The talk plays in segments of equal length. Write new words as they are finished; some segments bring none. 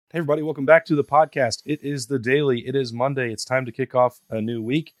Hey, everybody. Welcome back to the podcast. It is the daily. It is Monday. It's time to kick off a new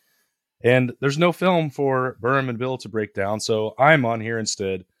week. And there's no film for Birmingham and Bill to break down. So I'm on here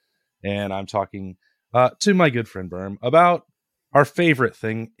instead. And I'm talking to my good friend Birm about our favorite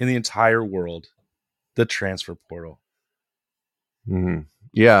thing in the entire world, the transfer portal.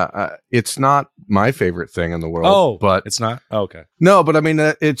 Yeah, it's not my favorite thing in the world. Oh, but it's not? Oh, okay. No, but I mean,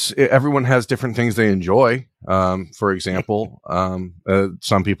 everyone has different things they enjoy. For example,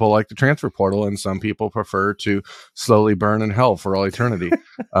 some people like the transfer portal and some people prefer to slowly burn in hell for all eternity.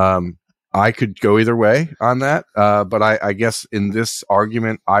 I could go either way on that. But I guess in this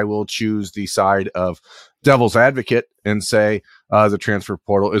argument, I will choose the side of devil's advocate and say the transfer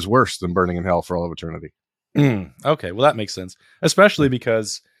portal is worse than burning in hell for all of eternity. Okay, well, that makes sense, especially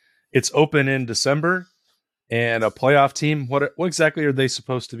because it's open in December and a playoff team. What exactly are they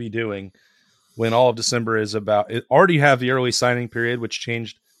supposed to be doing when all of December is about? It already have the early signing period, which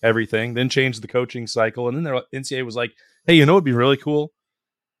changed everything, then changed the coaching cycle. And then the NCAA was like, hey, you know what would be really cool?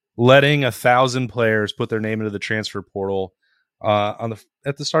 Letting 1,000 players put their name into the transfer portal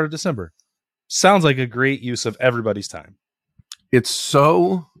at the start of December. Sounds like a great use of everybody's time. It's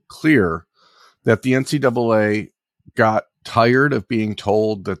so clear that the NCAA got tired of being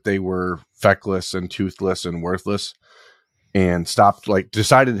told that they were feckless and toothless and worthless and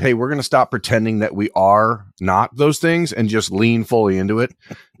decided, hey, we're going to stop pretending that we are not those things and just lean fully into it,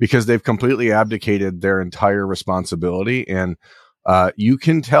 because they've completely abdicated their entire responsibility. And you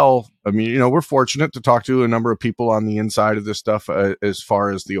can tell, I mean, we're fortunate to talk to a number of people on the inside of this stuff as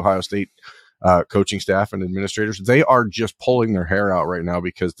far as the Ohio State coaching staff and administrators. They are just pulling their hair out right now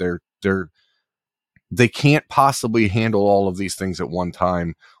because they can't possibly handle all of these things at one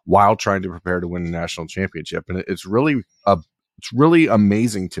time while trying to prepare to win a national championship. And it's really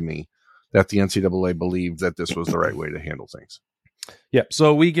amazing to me that the NCAA believed that this was the right way to handle things. Yeah.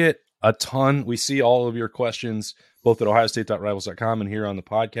 So we get a ton. We see all of your questions, both at ohiostate.rivals.com and here on the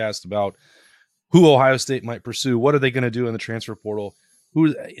podcast, about who Ohio State might pursue. What are they going to do in the transfer portal?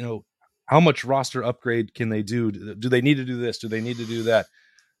 How much roster upgrade can they do? Do they need to do this? Do they need to do that?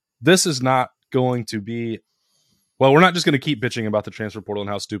 This is not going to be, well, we're not just going to keep bitching about the transfer portal and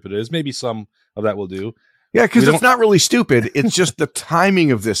how stupid it is. Maybe some of that will do. Yeah, because it's not really stupid. It's just the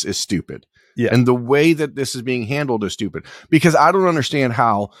timing of this is stupid. Yeah. And the way that this is being handled is stupid. Because I don't understand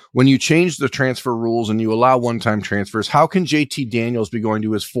how, when you change the transfer rules and you allow one-time transfers, how can JT Daniels be going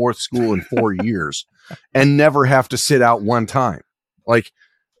to his fourth school in 4 years and never have to sit out one time?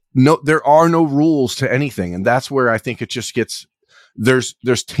 No, there are no rules to anything. And that's where I think it just gets, there's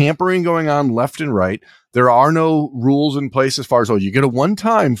tampering going on left and right. There are no rules in place as far as, you get a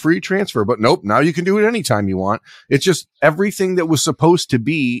one-time free transfer, but nope, now you can do it anytime you want. It's just everything that was supposed to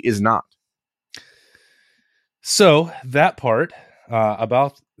be is not. So that part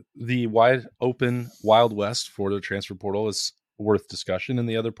about the wide open Wild West for the transfer portal is worth discussion. And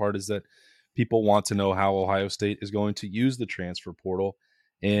the other part is that people want to know how Ohio State is going to use the transfer portal.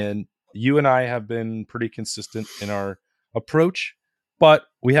 And you and I have been pretty consistent in our approach, but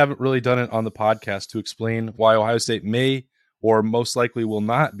we haven't really done it on the podcast to explain why Ohio State may or most likely will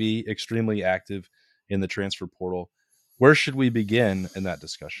not be extremely active in the transfer portal. Where should we begin in that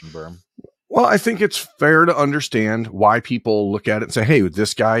discussion, Berm? Well, I think it's fair to understand why people look at it and say, hey,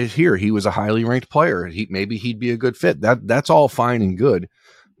 this guy here, he was a highly ranked player. Maybe he'd be a good fit. That's all fine and good.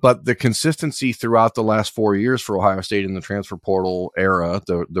 But the consistency throughout the last 4 years for Ohio State in the transfer portal era,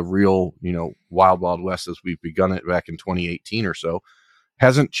 the real, wild, wild west as we've begun it back in 2018 or so,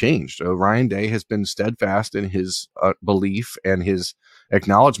 hasn't changed. Ryan Day has been steadfast in his belief and his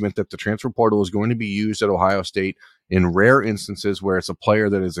acknowledgement that the transfer portal is going to be used at Ohio State in rare instances where it's a player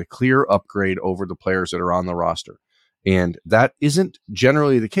that is a clear upgrade over the players that are on the roster. And that isn't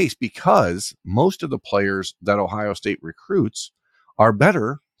generally the case because most of the players that Ohio State recruits are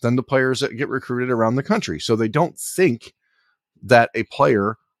better than the players that get recruited around the country. So they don't think that a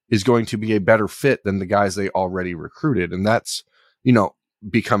player is going to be a better fit than the guys they already recruited. And that's,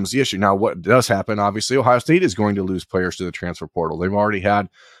 becomes the issue. Now, what does happen, obviously, Ohio State is going to lose players to the transfer portal. They've already had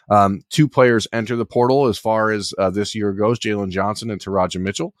 2 players enter the portal as far as this year goes, Jalen Johnson and Taraja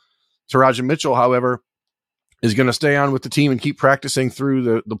Mitchell. Taraja Mitchell, however, is going to stay on with the team and keep practicing through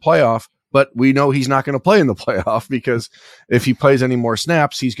the playoff. But we know he's not going to play in the playoff because if he plays any more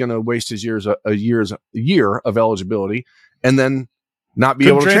snaps, he's going to waste his year of eligibility and then not be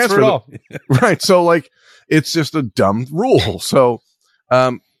able to transfer at all. Right. So it's just a dumb rule. So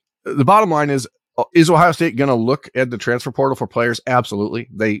the bottom line is Ohio State going to look at the transfer portal for players? Absolutely.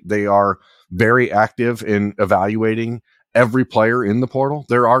 They are very active in evaluating every player in the portal.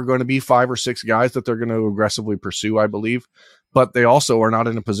 There are going to be 5 or 6 guys that they're going to aggressively pursue, I believe. but they also are not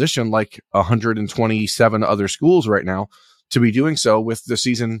in a position like 127 other schools right now to be doing so with the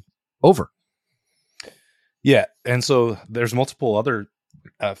season over. Yeah, and so there's multiple other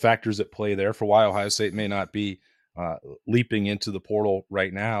factors at play there for why Ohio State may not be leaping into the portal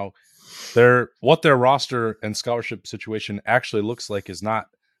right now. What their roster and scholarship situation actually looks like is not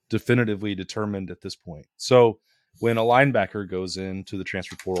definitively determined at this point. So when a linebacker goes into the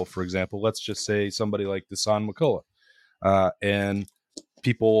transfer portal, for example, let's just say somebody like Desan McCullough, and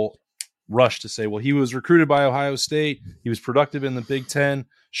people rush to say, well, he was recruited by Ohio State. He was productive in the Big Ten.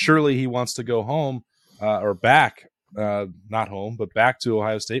 Surely he wants to go home or back, not home, but back to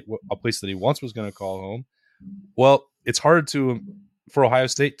Ohio State, a place that he once was going to call home. Well, it's hard for Ohio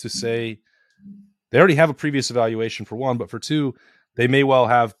State to say they already have a previous evaluation for one, but for two, they may well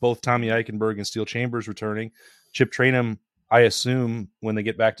have both Tommy Eichenberg and Steele Chambers returning. Chip Trainum, I assume, when they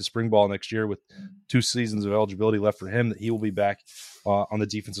get back to spring ball next year with 2 seasons of eligibility left for him, that he will be back on the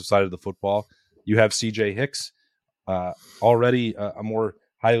defensive side of the football. You have C.J. Hicks, already a more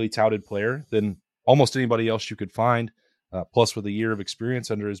highly touted player than almost anybody else you could find, plus with a year of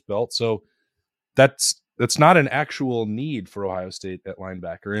experience under his belt. So that's not an actual need for Ohio State at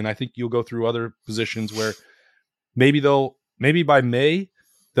linebacker. And I think you'll go through other positions where maybe by May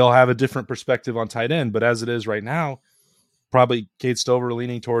they'll have a different perspective on tight end. But as it is right now, probably Cade Stover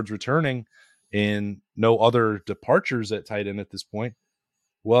leaning towards returning and no other departures at tight end at this point.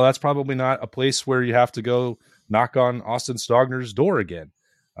 Well, that's probably not a place where you have to go knock on Austin Stogner's door again.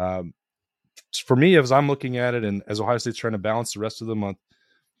 For me, as I'm looking at it, and as Ohio State's trying to balance the rest of the month,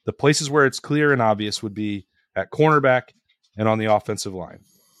 the places where it's clear and obvious would be at cornerback and on the offensive line.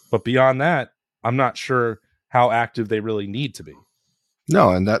 But beyond that, I'm not sure how active they really need to be.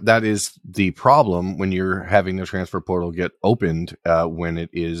 No, and that is the problem when you're having the transfer portal get opened when it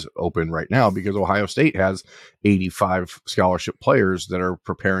is open right now, because Ohio State has 85 scholarship players that are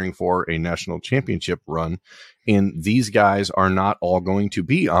preparing for a national championship run. And these guys are not all going to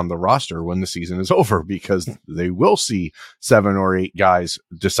be on the roster when the season is over, because they will see 7 or 8 guys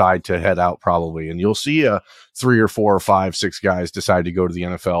decide to head out probably. And you'll see 3 or 4 or 5, 6 guys decide to go to the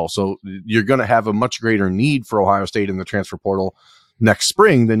NFL. So you're going to have a much greater need for Ohio State in the transfer portal next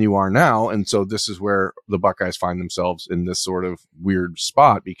spring than you are now. And so this is where the Buckeyes find themselves in this sort of weird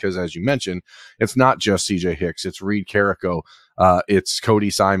spot, because as you mentioned, it's not just CJ Hicks, it's Reed Carrico, it's Cody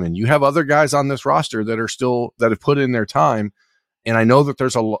Simon. You have other guys on this roster that have put in their time. And I know that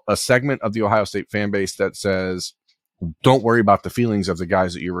there's a segment of the Ohio State fan base that says, don't worry about the feelings of the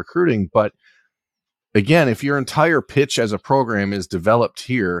guys that you're recruiting. But again, if your entire pitch as a program is developed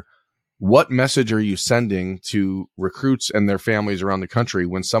here, what message are you sending to recruits and their families around the country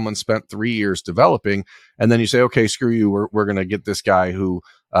when someone spent 3 years developing, and then you say, okay, screw you, we're going to get this guy who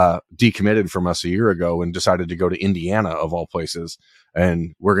decommitted from us a year ago and decided to go to Indiana of all places,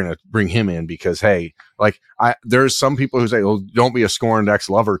 and we're going to bring him in because, hey, there's some people who say, oh, don't be a scorned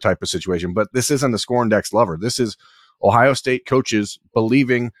ex-lover type of situation, but this isn't a scorned ex-lover. This is Ohio State coaches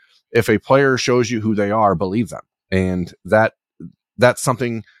believing if a player shows you who they are, believe them. And that's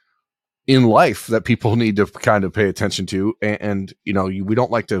something in life that people need to kind of pay attention to. And we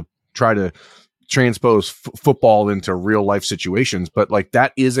don't like to try to transpose football into real life situations, but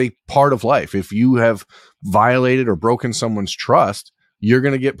that is a part of life. If you have violated or broken someone's trust, you're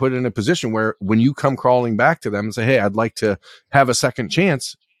going to get put in a position where when you come crawling back to them and say, hey, I'd like to have a second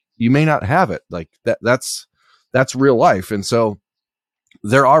chance, you may not have it. That's real life. And so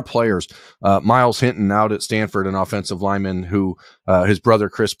there are players, Miles Hinton out at Stanford, an offensive lineman who his brother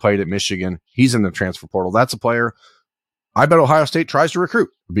Chris played at Michigan. He's in the transfer portal. That's a player I bet Ohio State tries to recruit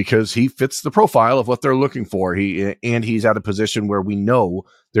because he fits the profile of what they're looking for. He's at a position where we know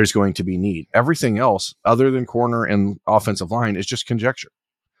there's going to be need. Everything else other than corner and offensive line is just conjecture.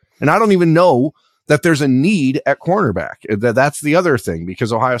 And I don't even know that there's a need at cornerback. That's the other thing,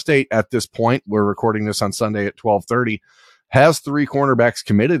 because Ohio State at this point, we're recording this on Sunday at 12:30, has 3 cornerbacks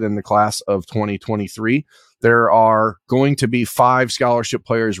committed in the class of 2023. There are going to be 5 scholarship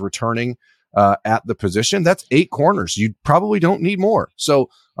players returning at the position. That's 8 corners. You probably don't need more. So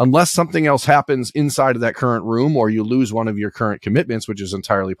unless something else happens inside of that current room, or you lose one of your current commitments, which is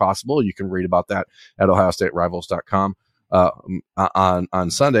entirely possible, you can read about that at ohiostaterivals.com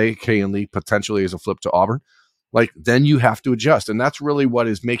on Sunday. Kay and Lee potentially is a flip to Auburn. Then you have to adjust. And that's really what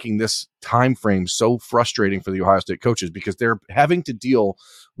is making this time frame so frustrating for the Ohio State coaches, because they're having to deal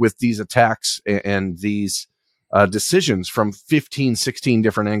with these attacks and these decisions from 15, 16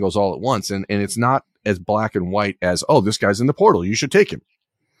 different angles all at once. And it's not as black and white as, oh, this guy's in the portal, you should take him.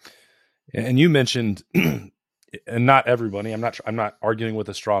 And you mentioned, and not everybody, I'm not arguing with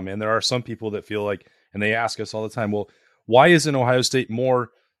a straw man. There are some people that feel like, and they ask us all the time, well, Why isn't Ohio State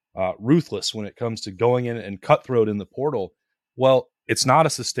more ruthless when it comes to going in and cutthroat in the portal? Well, it's not a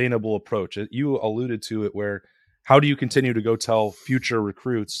sustainable approach. You alluded to it, where how do you continue to go tell future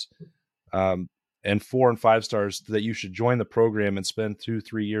recruits and 4 and 5 stars that you should join the program and spend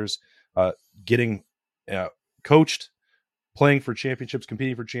 2-3 years getting coached, playing for championships,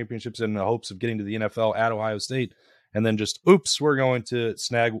 competing for championships in the hopes of getting to the NFL at Ohio State, and then just, oops, we're going to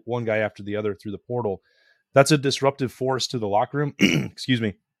snag one guy after the other through the portal. That's a disruptive force to the locker room. Excuse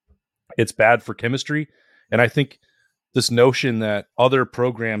me. It's bad for chemistry. And I think this notion that other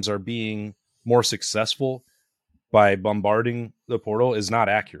programs are being more successful by bombarding the portal is not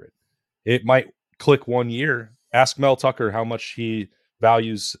accurate. It might click one year. Ask Mel Tucker how much he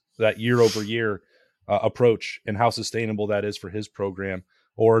values that year-over-year approach and how sustainable that is for his program,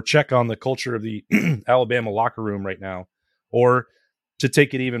 or check on the culture of the Alabama locker room right now, or to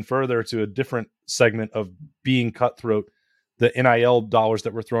take it even further to a different segment of being cutthroat, the NIL dollars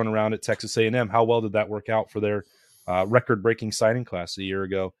that were thrown around at Texas A&M. How well did that work out for their record-breaking signing class a year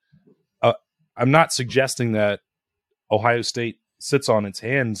ago? I'm not suggesting that Ohio State sits on its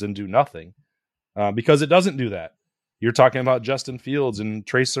hands and do nothing, because it doesn't do that. You're talking about Justin Fields and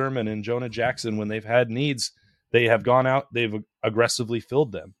Trey Sermon and Jonah Jackson. When they've had needs, they have gone out, they've aggressively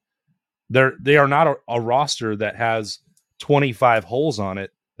filled them. They are not a roster that has 25 holes on it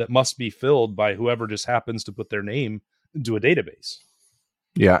that must be filled by whoever just happens to put their name into a database.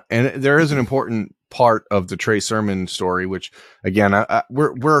 Yeah, and there is an important part of the Trey Sermon story, which, again,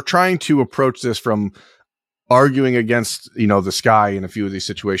 we're trying to approach this from arguing against, the sky in a few of these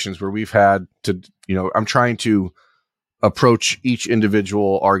situations where we've had to, I'm trying to approach each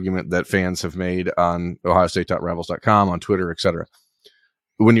individual argument that fans have made on ohiostate.rivals.com, on Twitter, etc.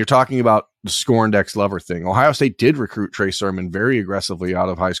 When you're talking about the score index lover thing, Ohio State did recruit Trey Sermon very aggressively out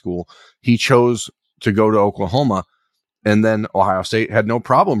of high school. He chose to go to Oklahoma, and then Ohio State had no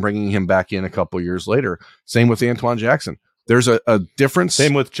problem bringing him back in a couple years later. Same with Antoine Jackson. There's a difference.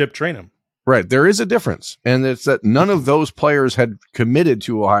 Same with Chip Trainum. Right. There is a difference. And it's that none of those players had committed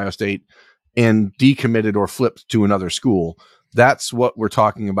to Ohio State and decommitted or flipped to another school. That's what we're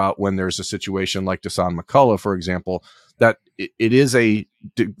talking about when there's a situation like Dasan McCullough, for example, that it is a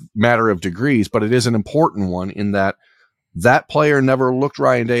matter of degrees, but it is an important one in that player never looked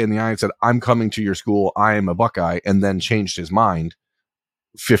Ryan Day in the eye and said, I'm coming to your school, I am a Buckeye, and then changed his mind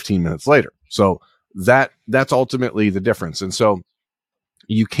 15 minutes later. So that's ultimately the difference. And so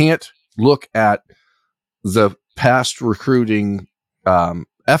you can't look at the past recruiting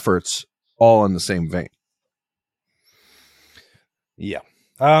efforts all in the same vein. Yeah.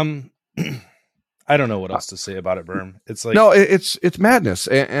 I don't know what else to say about it, Berm. It's like, no, it's madness.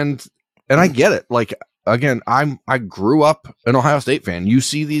 And I get it. Like, again, I grew up an Ohio State fan. You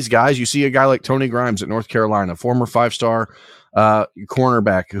see these guys, you see a guy like Tony Grimes at North Carolina, former 5-star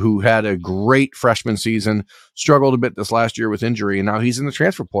cornerback who had a great freshman season, struggled a bit this last year with injury, and now he's in the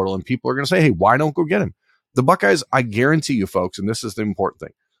transfer portal, and people are going to say, hey, why don't go get him? The Buckeyes, I guarantee you folks, and this is the important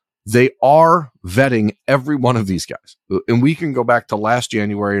thing, they are vetting every one of these guys. And we can go back to last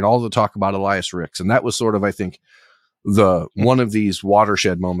January and all the talk about Elias Ricks. And that was sort of, I think, the one of these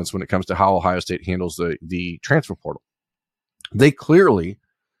watershed moments when it comes to how Ohio State handles the transfer portal. They clearly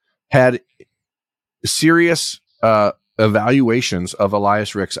had serious evaluations of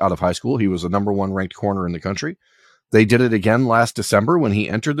Elias Ricks out of high school. He was the number 1 ranked corner in the country. They did it again last December when he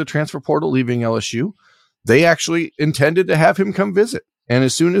entered the transfer portal, leaving LSU. They actually intended to have him come visit. And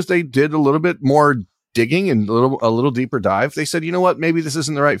as soon as they did a little bit more digging and a little deeper dive, they said, you know what, maybe this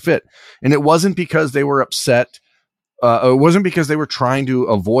isn't the right fit. And it wasn't because they were upset. It wasn't because they were trying to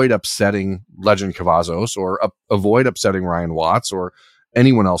avoid upsetting Legend Cavazos or avoid upsetting Ryan Watts or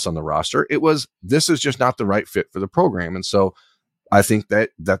anyone else on the roster. It was, this is just not the right fit for the program. And so I think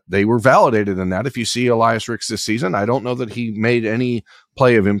that they were validated in that. If you see Elias Ricks this season, I don't know that he made any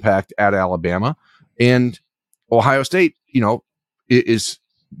play of impact at Alabama. And Ohio State, it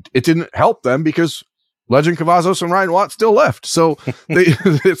didn't help them because Legend Cavazos and Ryan Watts still left. So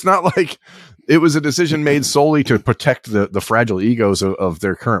it's not like it was a decision made solely to protect the fragile egos of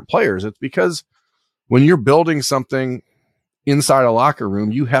their current players. It's because when you're building something inside a locker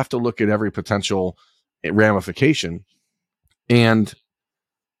room, you have to look at every potential ramification. And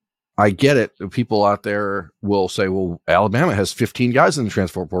I get it. People out there will say, well, Alabama has 15 guys in the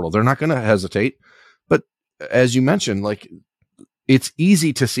transfer portal. They're not going to hesitate. But as you mentioned, like, it's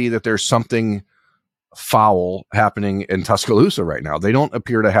easy to see that there's something foul happening in Tuscaloosa right now. They don't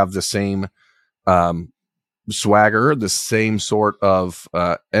appear to have the same swagger, the same sort of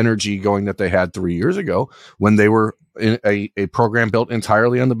energy going that they had 3 years ago when they were in a program built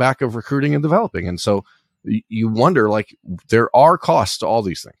entirely on the back of recruiting and developing. And so you wonder, like, there are costs to all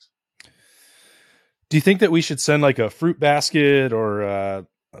these things. Do you think that we should send like a fruit basket or,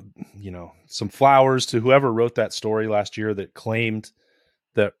 some flowers to whoever wrote that story last year that claimed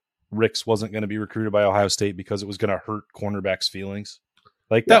that Ricks wasn't going to be recruited by Ohio State because it was going to hurt cornerbacks' feelings?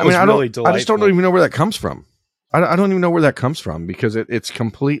 Like that was really delightful. I just don't even know where that comes from. I don't even know where that comes from because it's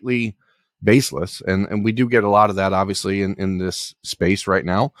completely baseless. And we do get a lot of that, obviously, in this space right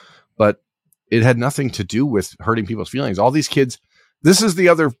now. But it had nothing to do with hurting people's feelings. All these kids, this is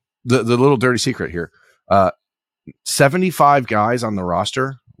the little dirty secret here. 75 guys on the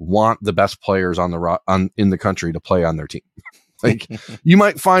roster want the best players in the country to play on their team. Like, you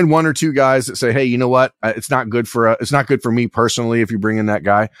might find one or two guys that say, hey, you know what? It's not good for me personally if you bring in that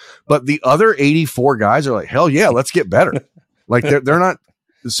guy. But the other 84 guys are like, hell yeah, let's get better. Like they're not.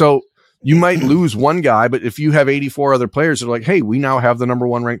 So you might lose one guy, but if you have 84 other players that are like, hey, we now have the number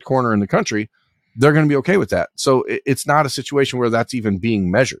one ranked corner in the country, they're going to be okay with that. So it's not a situation where that's even being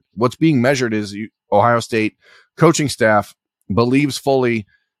measured. What's being measured is Ohio State coaching staff believes fully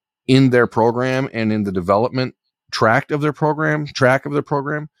in their program and in the development track of their program.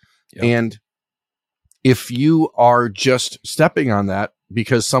 Yep. And if you are just stepping on that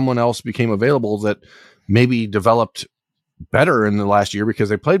because someone else became available that maybe developed better in the last year because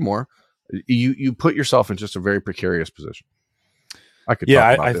they played more, you put yourself in just a very precarious position. I could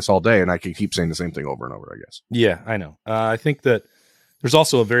talk about this all day and I could keep saying the same thing over and over, I guess. Yeah, I know. I think that there's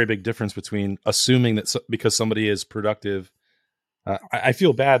also a very big difference between assuming that because somebody is productive. I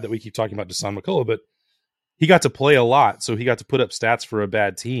feel bad that we keep talking about Deshaun McCullough, but he got to play a lot, so he got to put up stats for a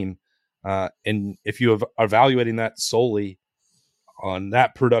bad team. And if you are evaluating that solely on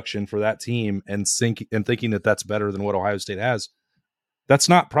that production for that team and thinking that that's better than what Ohio State has, that's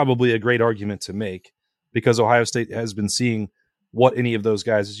not probably a great argument to make because Ohio State has been seeing what any of those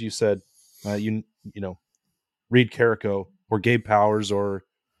guys, as you said, Reed Carrico or Gabe Powers or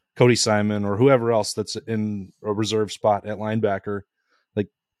Cody Simon or whoever else that's in a reserve spot at linebacker, like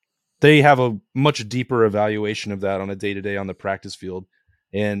they have a much deeper evaluation of that on a day-to-day on the practice field.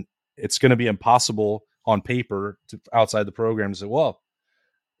 And it's going to be impossible on paper outside the program to say, well,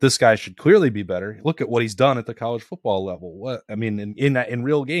 this guy should clearly be better. Look at what he's done at the college football level. What I mean, in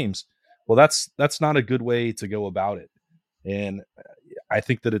real games. Well, that's not a good way to go about it. And I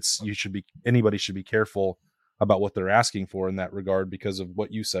think that anybody should be careful about what they're asking for in that regard because of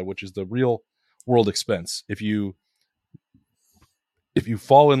what you said, which is the real world expense. If you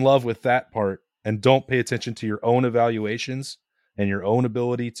fall in love with that part and don't pay attention to your own evaluations and your own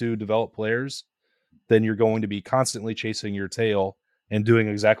ability to develop players, then you're going to be constantly chasing your tail and doing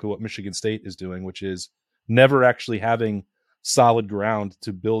exactly what Michigan State is doing, which is never actually having solid ground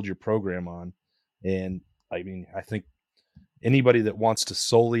to build your program on. And I mean, I think anybody that wants to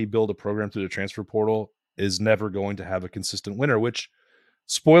solely build a program through the transfer portal is never going to have a consistent winner, which,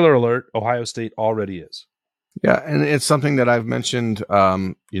 spoiler alert, Ohio State already is. Yeah, and it's something that I've mentioned,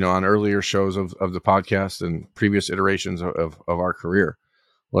 on earlier shows of the podcast and previous iterations of our career.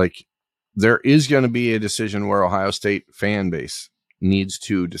 Like, there is going to be a decision where Ohio State fan base needs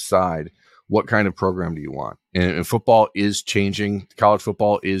to decide what kind of program do you want. And football is changing. College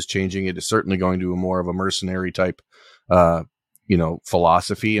football is changing. It is certainly going to a more of a mercenary type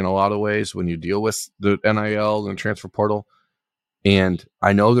philosophy in a lot of ways when you deal with the NIL and transfer portal. And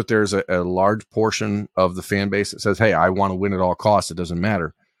I know that there's a large portion of the fan base that says, hey, I want to win at all costs. It doesn't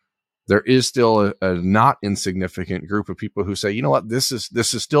matter. There is still a not insignificant group of people who say, you know what, this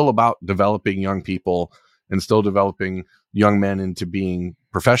is still about developing young people and still developing young men into being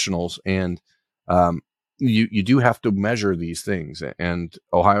professionals. And you do have to measure these things. And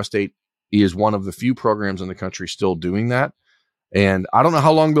Ohio State is one of the few programs in the country still doing that. And I don't know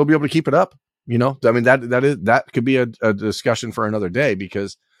how long they'll be able to keep it up. I mean, that could be a discussion for another day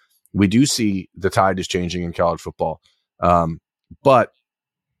because we do see the tide is changing in college football. But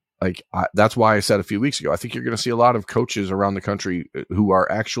that's why I said a few weeks ago, I think you're going to see a lot of coaches around the country who are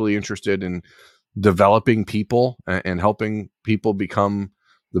actually interested in developing people and helping people become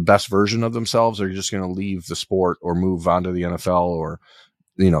the best version of themselves. Are just going to leave the sport or move on to the NFL or,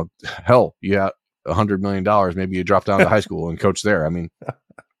 hell, you got $100 million. Maybe you drop down to high school and coach there. I mean,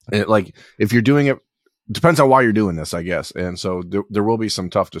 if you're doing it, depends on why you're doing this, I guess. And so there will be some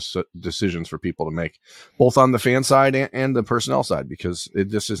tough decisions for people to make, both on the fan side and the personnel side, because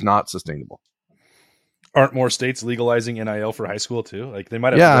this is not sustainable. Aren't more states legalizing NIL for high school too? Like they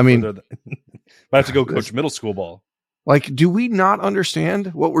might have might have to go coach middle school ball. Like, do we not understand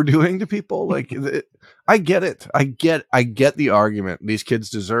what we're doing to people? Like, I get it. I get the argument. These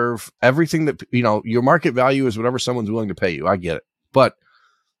kids deserve everything that, your market value is whatever someone's willing to pay you. I get it. But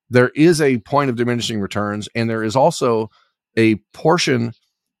there is a point of diminishing returns, and there is also a portion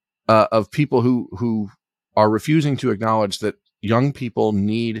of people who are refusing to acknowledge that young people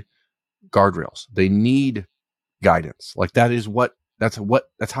need guardrails. They need guidance. Like that's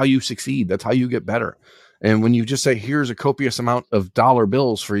how you succeed. That's how you get better. And when you just say, here's a copious amount of dollar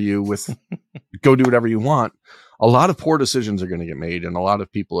bills for you with go do whatever you want, a lot of poor decisions are going to get made, and a lot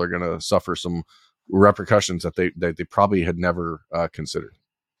of people are going to suffer some repercussions that they probably had never considered.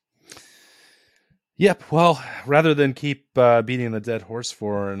 Yep. Well, rather than keep beating the dead horse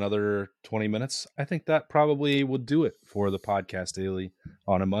for another 20 minutes, I think that probably would do it for the podcast daily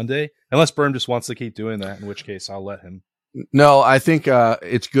on a Monday, unless Berm just wants to keep doing that, in which case I'll let him. No, I think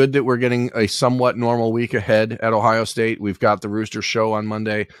it's good that we're getting a somewhat normal week ahead at Ohio State. We've got the Rooster show on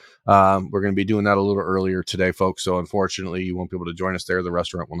Monday. We're going to be doing that a little earlier today, folks. So unfortunately, you won't be able to join us there. The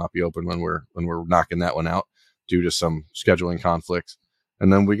restaurant will not be open when we're knocking that one out due to some scheduling conflicts.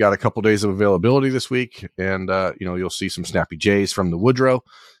 And then we got a couple days of availability this week, and you'll see some Snappy J's from the Woodrow,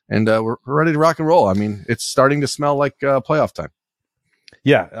 and we're ready to rock and roll. I mean, it's starting to smell like playoff time.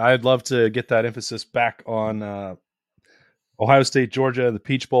 Yeah, I'd love to get that emphasis back on Ohio State, Georgia, the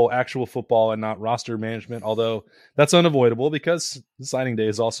Peach Bowl, actual football, and not roster management, although that's unavoidable because the signing day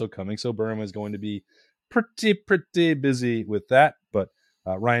is also coming. So Birmingham is going to be pretty busy with that. But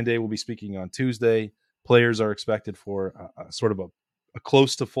Ryan Day will be speaking on Tuesday. Players are expected for sort of a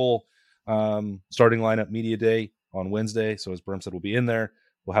close to full starting lineup media day on Wednesday. So as Birm said, we'll be in there.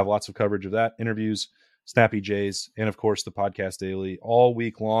 We'll have lots of coverage of that, interviews, Snappy Jays, and of course the podcast daily all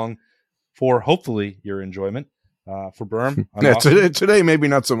week long for hopefully your enjoyment. For Berm, today maybe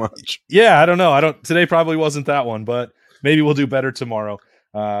not so much. Yeah, I don't know. Today probably wasn't that one, but maybe we'll do better tomorrow.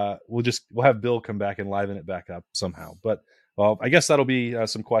 We'll have Bill come back and liven it back up somehow. But well, I guess that'll be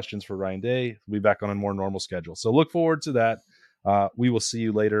some questions for Ryan Day. We'll be back on a more normal schedule. So look forward to that. We will see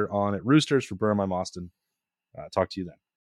you later on at Roosters. For Berm, I'm Austin. Talk to you then.